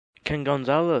Ken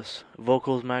Gonzales,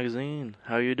 Vocals Magazine.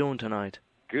 How are you doing tonight?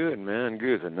 Good, man.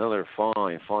 Good. Another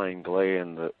fine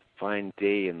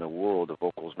day in the world of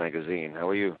Vocals Magazine. How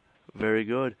are you? Very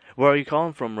good. Where are you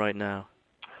calling from right now?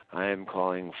 I am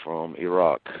calling from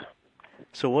Iraq.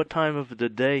 So what time of the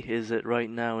day is it right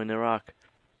now in Iraq?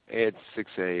 It's 6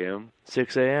 a.m.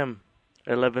 6 a.m.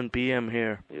 11 p.m.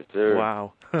 here. Yes, sir.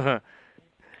 Wow. Yeah,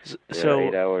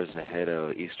 8 hours ahead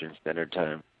of Eastern Standard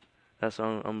Time. That's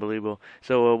unbelievable.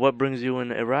 So what brings you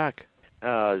in Iraq?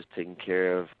 I was taking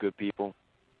care of good people.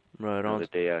 Right on. Another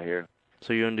day out here.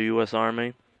 So you're in the U.S.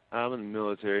 Army? I'm in the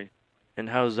military. And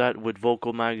how's that with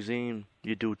Vocal Magazine?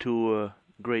 You do two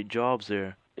great jobs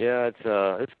there. Yeah,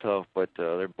 it's tough, but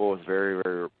they're both very,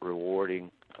 very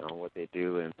rewarding on what they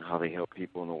do and how they help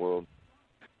people in the world.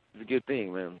 It's a good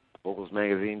thing, man. Vocals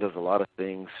Magazine does a lot of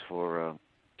things for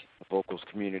the vocals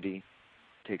community.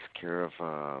 Takes care of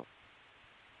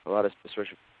a lot of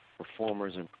especially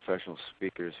performers and professional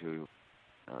speakers who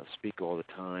speak all the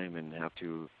time and have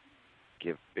to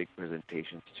give big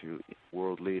presentations to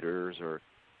world leaders or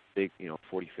big,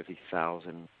 40,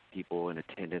 50,000 people in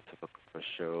attendance of a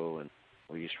show, and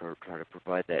we just try to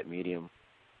provide that medium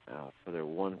for their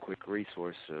one quick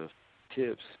resource of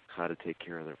tips, how to take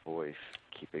care of their voice,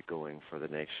 keep it going for the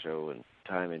next show, and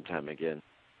time again.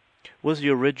 What's the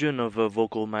origin of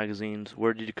Vocal Magazines?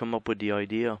 Where did you come up with the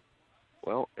idea?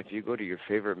 Well, if you go to your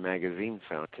favorite magazine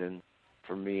fountain,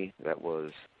 for me, that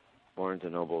was Barnes &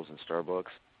 Nobles and Starbucks.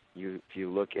 If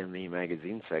you look in the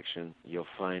magazine section, you'll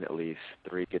find at least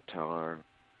 3 guitar,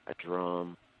 a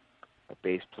drum, a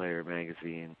bass player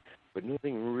magazine, but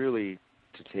nothing really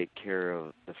to take care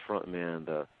of the front man,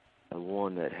 the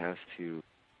one that has to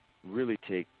really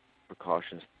take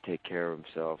precautions to take care of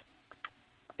himself.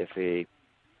 If a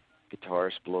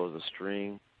guitarist blows a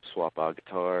string, swap out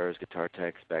guitars, guitar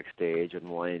techs backstage,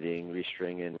 unwinding,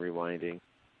 restringing, rewinding.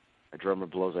 A drummer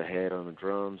blows a head on the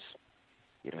drums.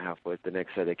 Halfway the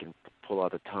next set they can pull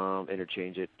out the tom,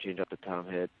 interchange it, change out the tom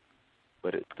head.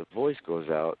 But if the voice goes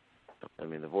out, you're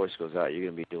going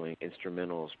to be doing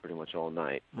instrumentals pretty much all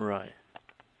night. Right.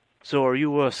 So are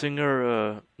you a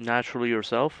singer naturally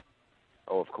yourself?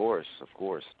 Oh, of course.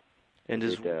 And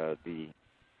did the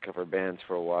cover bands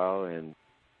for a while and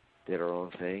did our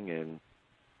own thing, and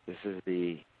this is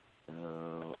the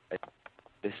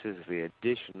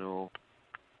additional.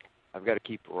 I've got to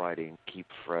keep writing, keep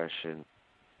fresh, and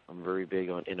I'm very big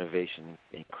on innovation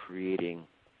and creating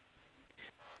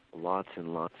lots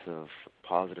and lots of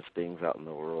positive things out in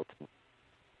the world.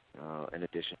 In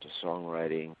addition to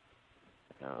songwriting,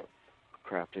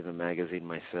 crafting the magazine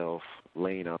myself,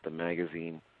 laying out the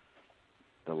magazine,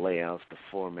 the layouts, the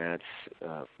formats,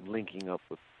 linking up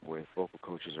with vocal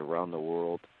coaches around the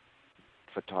world,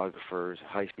 photographers,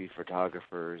 high-speed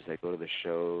photographers that go to the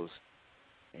shows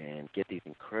and get these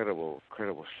incredible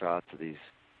shots of these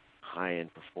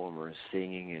high-end performers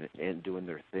singing and doing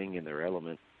their thing in their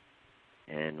element.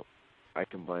 And I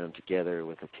combine them together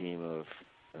with a team of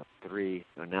 3,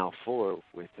 now 4,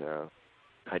 with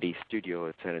ID Studio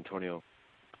at San Antonio.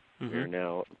 Mm-hmm. We're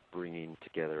now bringing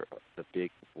together the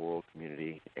big world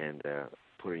community and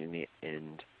putting it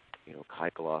in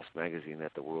high-gloss magazine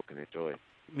that the world can enjoy.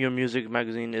 Your music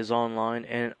magazine is online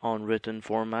and on written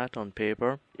format, on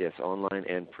paper? Yes, online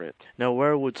and print. Now,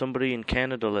 where would somebody in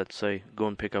Canada, let's say, go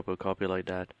and pick up a copy like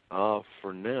that?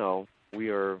 For now, we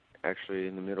are actually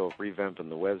in the middle of revamping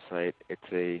the website. It's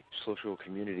a social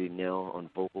community now on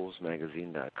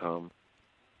vocalsmagazine.com.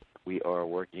 We are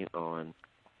working on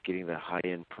getting the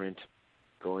high-end print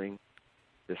going.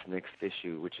 This next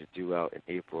issue, which is due out in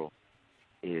April,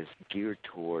 is geared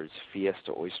towards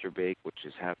Fiesta Oyster Bake, which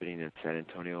is happening in San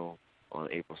Antonio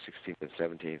on April 16th and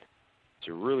 17th. It's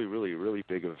a really, really, really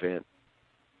big event.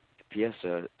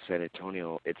 Fiesta San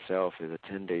Antonio itself is a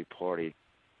 10-day party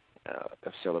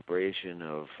of celebration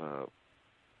of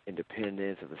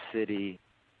independence of the city,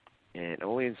 and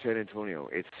only in San Antonio.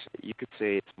 You could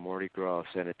say it's Mardi Gras of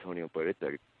San Antonio, but it's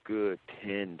a good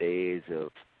 10 days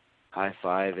of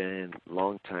high-fiving,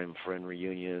 long-time friend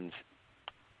reunions.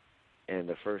 And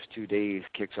the first 2 days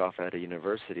kicks off at a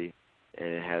university, and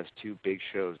it has 2 big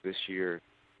shows. This year,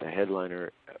 the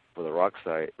headliner for the rock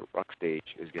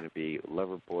stage is going to be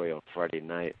Loverboy on Friday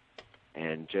night,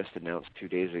 and just announced 2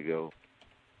 days ago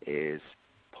is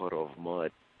Puddle of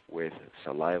Mud with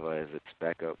Saliva as its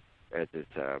backup, as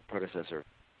its predecessor.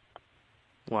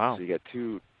 Wow. So you got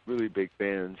 2 really big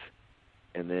bands,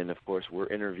 and then, of course, we're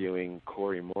interviewing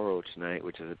Corey Morrow tonight,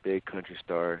 which is a big country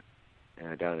star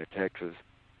down in Texas,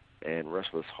 and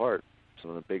Restless Heart,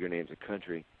 some of the bigger names in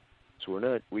country.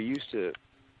 So we used to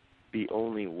be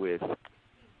only with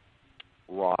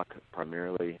rock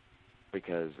primarily,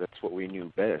 because that's what we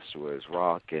knew best was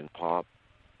rock and pop.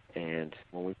 And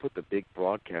when we put the big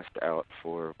broadcast out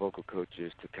for vocal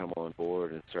coaches to come on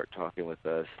board and start talking with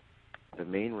us, the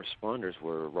main responders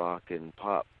were rock and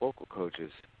pop vocal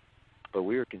coaches. But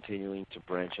we were continuing to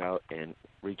branch out and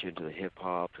reach into the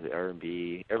hip-hop, to the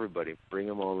R&B, everybody, bring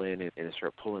them all in and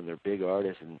start pulling their big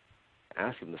artists and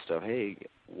ask them the stuff, hey,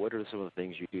 what are some of the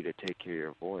things you do to take care of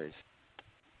your voice?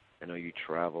 I know you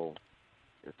travel,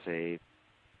 let's say,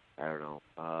 I don't know,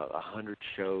 100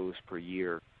 shows per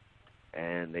year,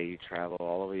 and they travel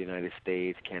all over the United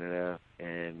States, Canada,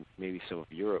 and maybe some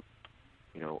of Europe.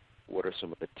 You know, what are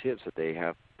some of the tips that they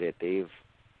have that they've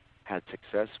had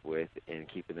success with in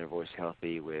keeping their voice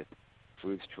healthy, with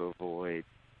foods to avoid,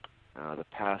 the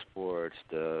passports,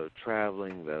 the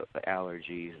traveling, the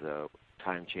allergies, the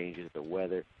time changes, the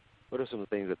weather? What are some of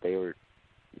the things that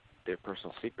their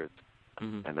personal secrets?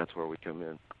 Mm-hmm. And that's where we come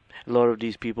in. A lot of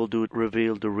these people do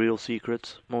reveal the real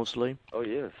secrets, mostly. Oh,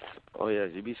 yes. Oh, yes.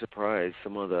 You'd be surprised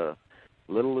some of the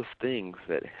littlest things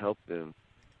that help them.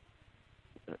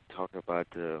 Talk about,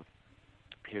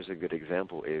 here's a good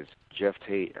example, is Jeff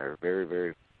Tate, our very,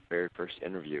 very, very first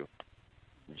interview.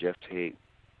 Jeff Tate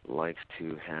likes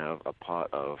to have a pot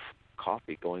of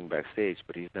coffee going backstage,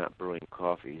 but he's not brewing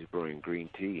coffee, he's brewing green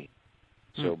tea.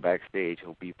 So backstage,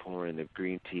 he'll be pouring the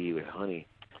green tea with honey,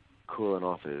 cooling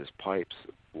off his pipes,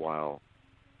 while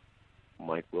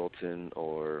Mike Wilton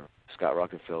or Scott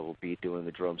Rockenfield will be doing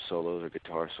the drum solos or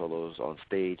guitar solos on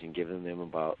stage and giving them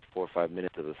about 4 or 5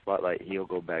 minutes of the spotlight. He'll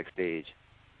go backstage,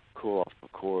 cool off the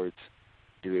chords,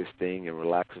 do his thing, and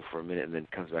relax it for a minute, and then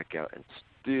comes back out. And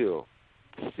still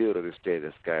to this day,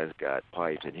 this guy's got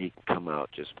pipes, and he can come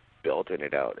out just belting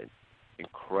it out. And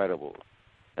incredible.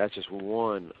 That's just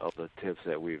one of the tips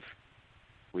that we've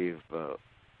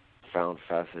found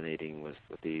fascinating with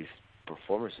these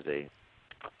performers today.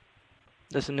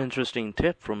 That's an interesting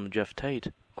tip from Jeff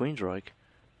Tate, Queensryche.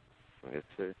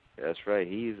 That's right.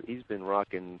 He's been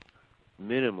rocking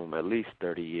minimum at least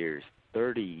 30 years.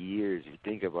 30 years, if you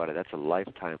think about it, that's a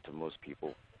lifetime to most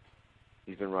people.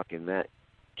 He's been rocking that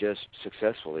just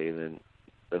successfully, and then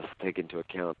let's take into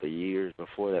account the years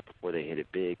before that, before they hit it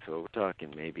big. So we're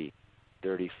talking maybe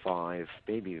 35,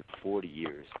 maybe 40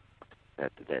 years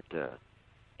that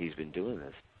he's been doing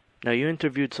this. Now, you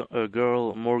interviewed a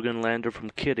girl, Morgan Lander from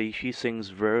Kitty. She sings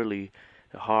very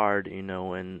hard, you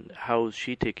know, and how's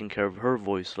she taking care of her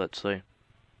voice, let's say?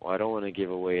 Well, I don't want to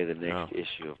give away the next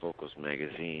issue of Vocals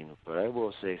magazine, but I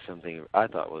will say something I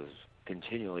thought was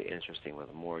continually interesting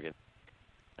with Morgan.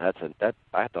 I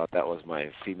thought that was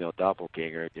my female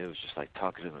doppelganger. It was just like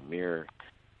talking in the mirror,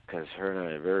 because her and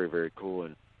I are very, very cool.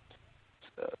 And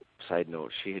side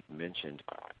note, she had mentioned,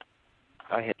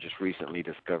 I had just recently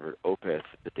discovered Opeth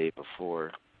the day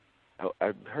before.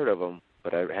 I'd heard of them,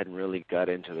 but I hadn't really got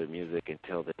into their music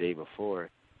until the day before.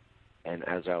 And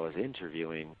as I was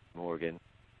interviewing Morgan,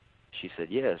 she said,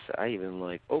 yes, I even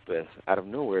like Opeth, out of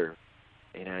nowhere.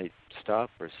 And I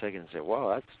stopped for a second and said, wow,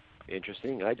 that's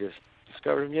interesting. I just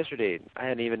discovered him yesterday. I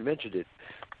hadn't even mentioned it.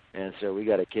 And so we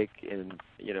got a kick, and,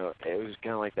 you know, it was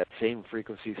kind of like that same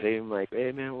frequency, same like,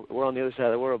 hey, man, we're on the other side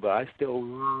of the world, but I still,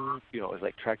 you know, it's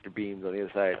like tractor beams on the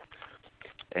other side.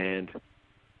 And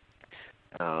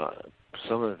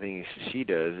some of the things she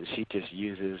does, she just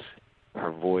uses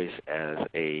her voice as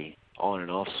a on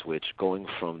and off switch, going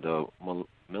from the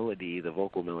melody, the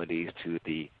vocal melodies, to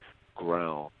the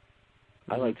growl.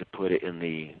 I like to put it in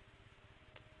the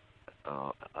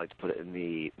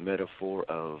metaphor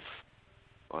of,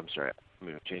 I'm sorry, I'm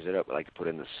going to change that up. I like to put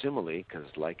in the simile, because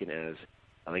I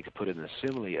like to put in the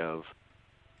simile of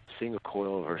single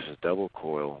coil versus double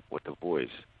coil with the voice,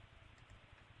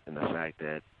 and the fact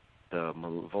that the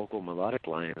vocal melodic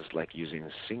line is like using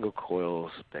single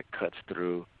coils that cuts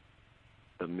through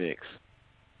the mix.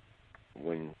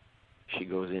 When she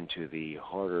goes into the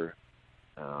harder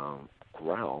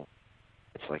growl,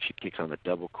 it's like she kicks on the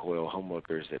double coil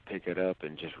humbuckers that pick it up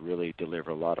and just really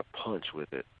deliver a lot of punch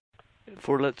with it.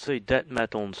 For, let's say, death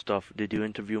metal and stuff, did you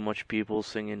interview much people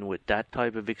singing with that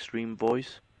type of extreme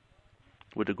voice?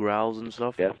 With the growls and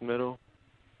stuff? Death metal?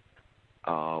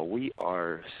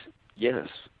 Yes.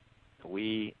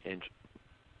 We, in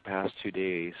past 2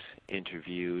 days,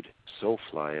 interviewed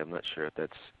Soulfly. I'm not sure if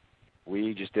that's...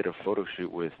 We just did a photo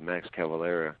shoot with Max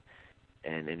Cavalera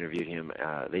and interviewed him.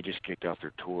 They just kicked off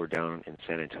their tour down in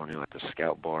San Antonio at the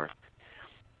Scout Bar.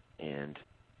 And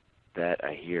that,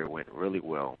 I hear, went really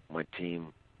well. My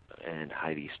team and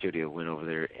Heidi Studio went over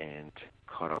there and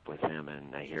caught up with him,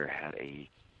 and I hear had a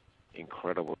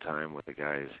incredible time with the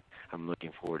guys. I'm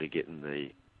looking forward to getting the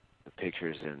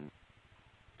pictures and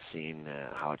seeing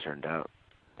how it turned out.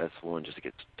 That's one just to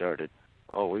get started.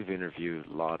 Oh, we've interviewed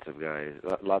lots of guys,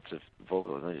 lots of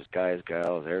vocals, not just guys,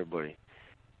 gals, everybody.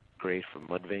 Gray from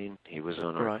Mudvayne, he was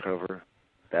on our Right. cover.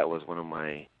 That was one of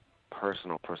my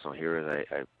personal heroes.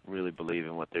 I really believe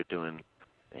in what they're doing.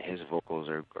 His vocals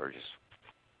are just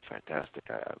fantastic.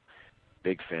 I'm a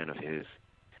big fan of his.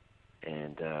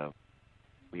 And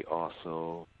we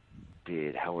also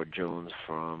did Howard Jones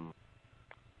from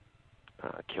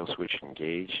Kill Switch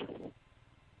Engage,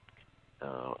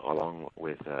 along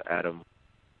with Adam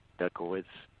Duckowitz.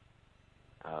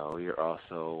 We are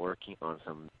also working on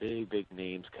some big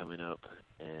names coming up,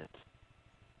 and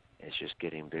it's just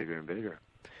getting bigger and bigger.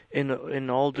 In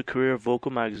all the career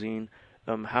vocal magazine,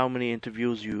 how many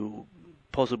interviews you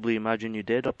possibly imagine you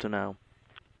did up to now?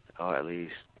 Oh, at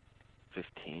least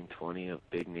 15, 20 of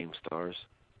big name stars.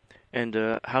 And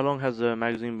how long has the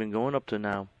magazine been going up to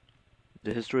now?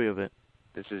 The history of it.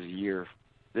 This is year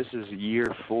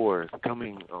 4,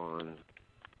 coming on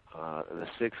the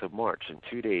 6th of March. In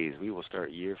 2 days, we will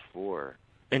start year 4.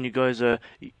 And you guys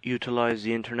utilize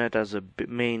the internet as a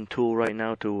main tool right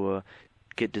now to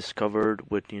get discovered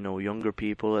with, younger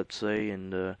people, let's say,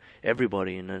 and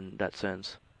everybody in that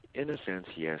sense. In a sense,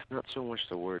 yes. Not so much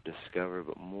the word discover,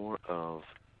 but more of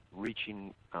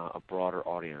reaching a broader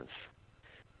audience.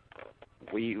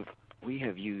 We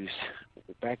have used,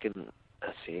 back in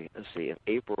let's see, in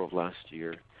April of last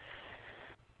year,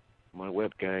 my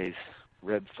web guys,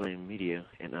 Red Flame Media,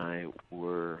 and I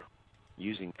were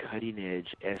using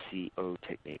cutting-edge SEO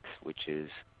techniques, which is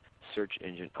search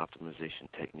engine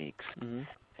optimization techniques. Mm-hmm.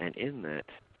 And in that,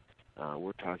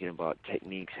 we're talking about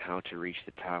techniques how to reach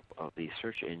the top of these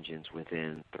search engines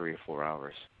within 3 or 4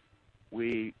 hours.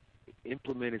 We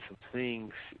implemented some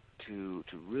things to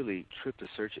really trip the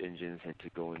search engines and to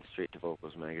go in straight to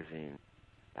Vocals Magazine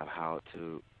of how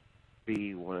to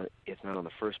be one, if not on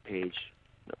the first page.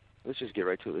 No, let's just get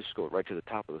right to it. Let's just go right to the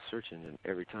top of the search engine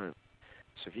every time.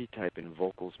 So if you type in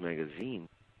Vocals Magazine,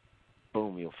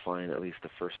 boom, you'll find at least the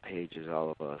first page is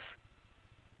all of us.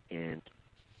 And,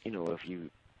 if you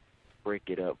break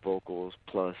it up, Vocals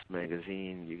plus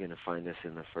Magazine, you're going to find us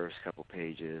in the first couple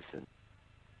pages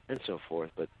and so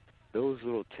forth. But those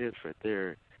little tips right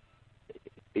there,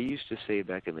 they used to say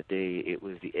back in the day it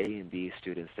was the A and B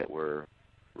students that were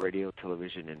radio,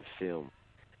 television, and film.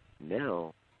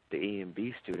 Now, the A and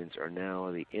B students are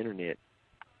now the internet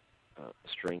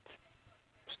strength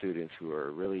students who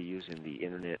are really using the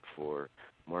internet for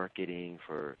marketing,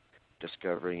 for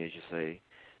discovering, as you say,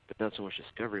 but not so much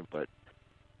discovering, but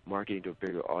marketing to a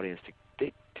bigger audience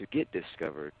to get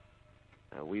discovered.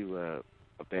 A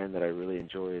band that I really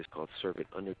enjoy is called Circuit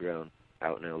Underground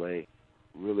out in L.A.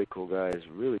 Really cool guys,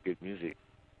 really good music.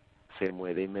 Same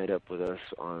way they met up with us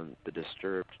on the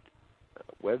Disturbed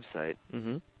website,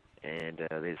 Mm-hmm. and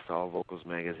they saw Vocals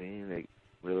Magazine. They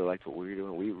really liked what we were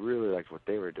doing. We really liked what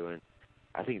they were doing.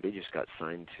 I think they just got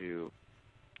signed to,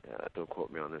 don't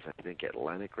quote me on this, I think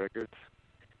Atlantic Records.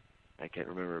 I can't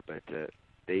remember, but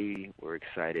they were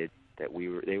excited that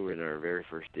they were in our very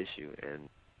first issue, and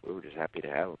we were just happy to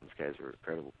have them. These guys were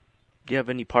incredible. Do you have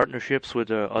any partnerships with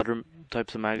other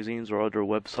types of magazines or other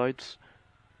websites?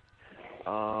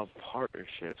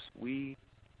 Partnerships. We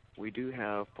do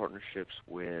have partnerships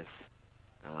with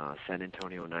San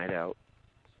Antonio Night Out.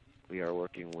 We are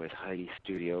working with Heidi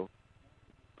Studio.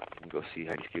 You can go see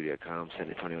HeidiStudio.com, San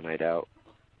Antonio Night Out.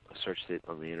 Search it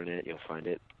on the internet, you'll find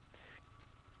it.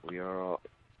 We are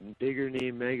bigger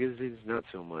name magazines, not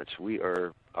so much. We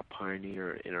are a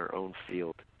pioneer in our own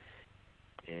field,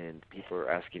 and people are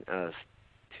asking us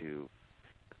to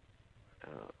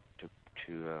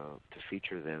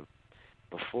feature them.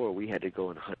 Before, we had to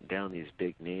go and hunt down these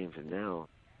big names, and now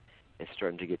it's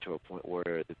starting to get to a point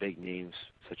where the big names,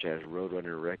 such as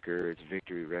Roadrunner Records,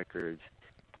 Victory Records,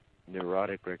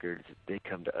 Neurotic Records, they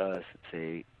come to us and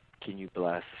say, can you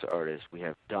blast this artist? We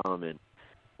have Domin,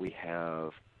 we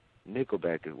have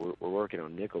Nickelback. We're working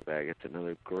on Nickelback. It's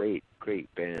another great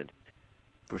band.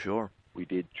 For sure. We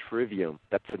did Trivium.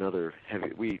 That's another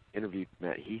heavy. We interviewed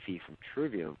Matt Heafy from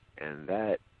Trivium, and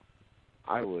that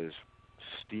I was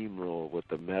steamrolled with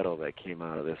the metal that came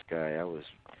out of this guy. I was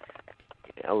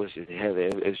just heavy.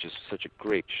 It was just such a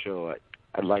great show.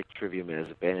 I liked Trivium as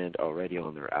a band already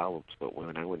on their albums, but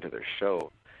when I went to their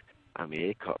show, I mean,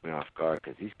 it caught me off guard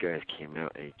because these guys came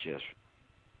out and just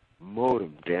mowed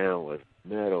them down with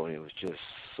metal, and it was just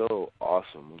so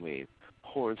awesome. I mean,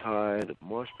 horns high, the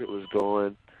mosh pit was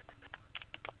going.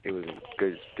 It was a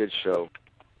good show.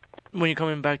 When you're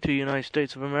coming back to the United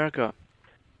States of America?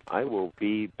 I will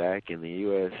be back in the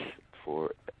U.S.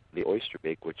 for the Oyster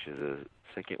Bake, which is the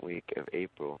second week of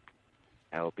April.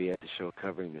 I will be at the show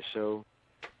covering the show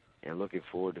and looking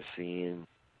forward to seeing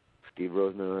Steve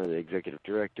Rosenauer, the executive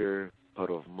director,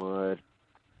 Puddle of Mud,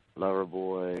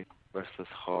 Loverboy, Restless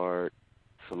Heart,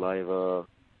 Saliva,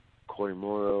 Cory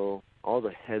Morrow, all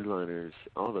the headliners,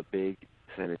 all the big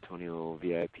San Antonio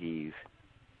VIPs.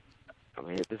 I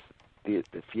mean,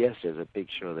 the Fiesta is a big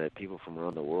show that people from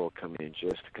around the world come in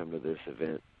just to come to this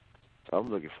event. So I'm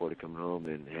looking forward to coming home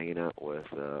and hanging out with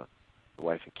the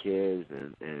wife and kids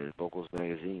and Vocals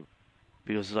magazine.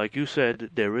 Because, like you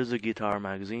said, there is a guitar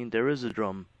magazine, there is a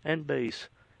drum and bass,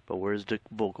 but where's the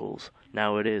vocals?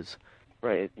 Now it is.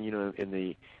 Right. You know, in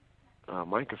the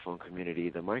microphone community,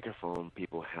 the microphone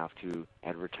people have to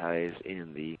advertise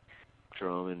in the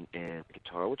drum and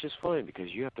guitar, which is fine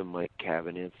because you have to mic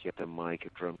cabinets, you have to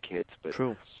mic drum kits, but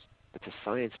True. it's a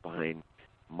science behind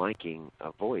miking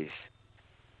a voice.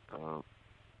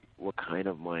 What kind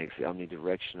of mics, the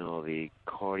omnidirectional, the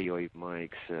cardioid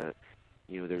mics,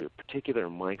 you know, there are particular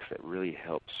mics that really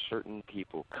help certain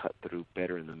people cut through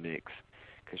better in the mix.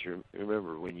 Because you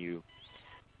remember when you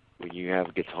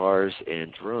have guitars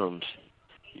and drums,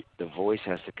 the voice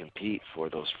has to compete for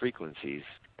those frequencies.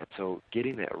 And so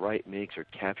getting that right mix or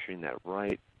capturing that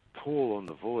right pull on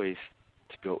the voice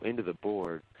to go into the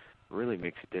board really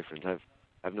makes a difference.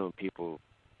 I've known people.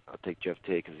 I'll take Jeff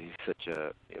Tate because he's such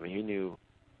a. I mean,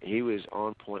 he was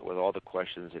on point with all the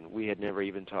questions, and we had never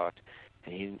even talked.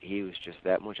 And he was just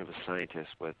that much of a scientist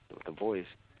with the voice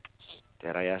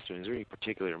that I asked him, is there any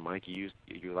particular mic you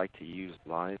like to use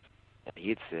live? And he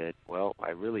had said, well,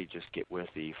 I really just get with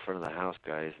the front of the house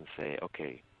guys and say,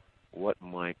 okay, what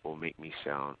mic will make me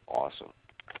sound awesome?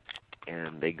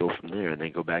 And they go from there, and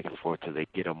they go back and forth till they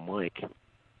get a mic.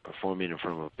 Performing in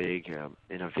front of a big,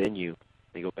 in a venue,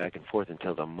 they go back and forth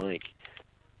until the mic,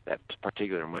 that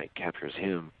particular mic captures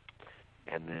him.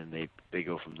 And then they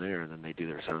go from there, and then they do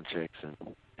their sound checks, and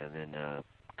then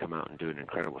come out and do an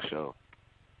incredible show.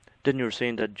 Then you were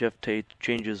saying that Jeff Tate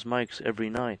changes mics every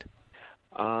night.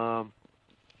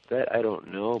 That I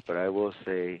don't know, but I will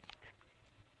say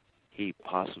he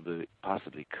possibly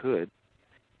could.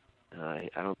 I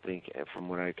don't think, from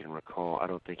what I can recall, I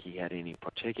don't think he had any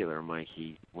particular mic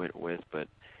he went with, but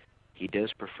he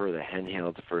does prefer the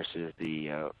handheld versus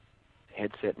the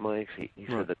headset mics. He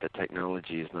said that the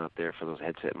technology is not there for those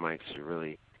headset mics to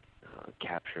really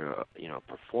capture,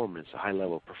 performance, a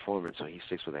high-level performance. So he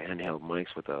sticks with the handheld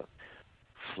mics with a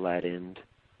flat end,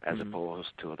 as opposed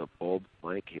to the bulb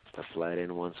mic. It's the flat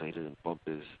end one, so he doesn't bump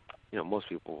his. Most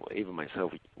people, even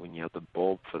myself, when you have the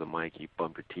bulb for the mic, you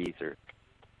bump your teeth. Or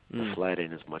the flat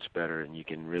end is much better, and you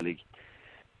can really,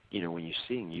 when you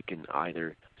sing, you can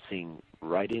either sing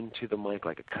right into the mic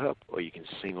like a cup, or you can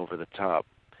sing over the top.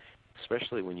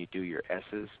 Especially when you do your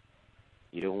S's,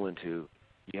 you don't want to.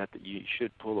 You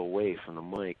should pull away from the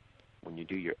mic when you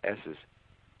do your S's,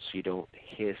 so you don't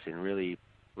hiss and really,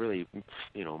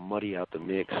 muddy out the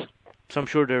mix. So I'm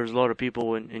sure there's a lot of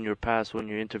people in your past when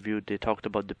you interviewed, they talked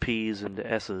about the P's and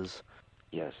the S's.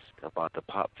 Yes, about the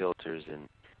pop filters and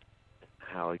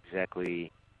how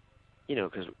exactly,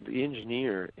 because the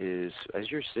engineer is,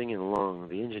 as you're singing along,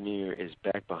 the engineer is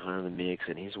back behind the mix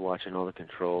and he's watching all the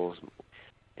controls.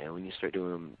 And when you start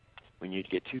doing, when you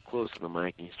get too close to the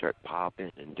mic and you start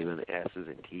popping and doing the S's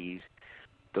and T's,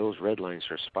 those red lines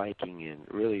are spiking and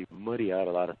really muddy out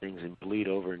a lot of things and bleed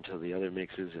over into the other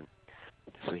mixes. And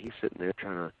so he's sitting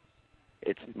there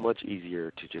it's much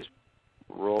easier to just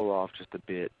roll off just a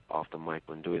bit off the mic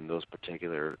when doing those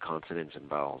particular consonants and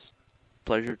vowels.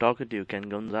 Pleasure talking to you, Ken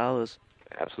Gonzales.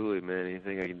 Absolutely, man.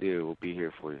 Anything I can do, we'll be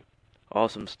here for you.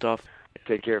 Awesome stuff.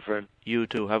 Take care, friend. You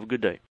too. Have a good day.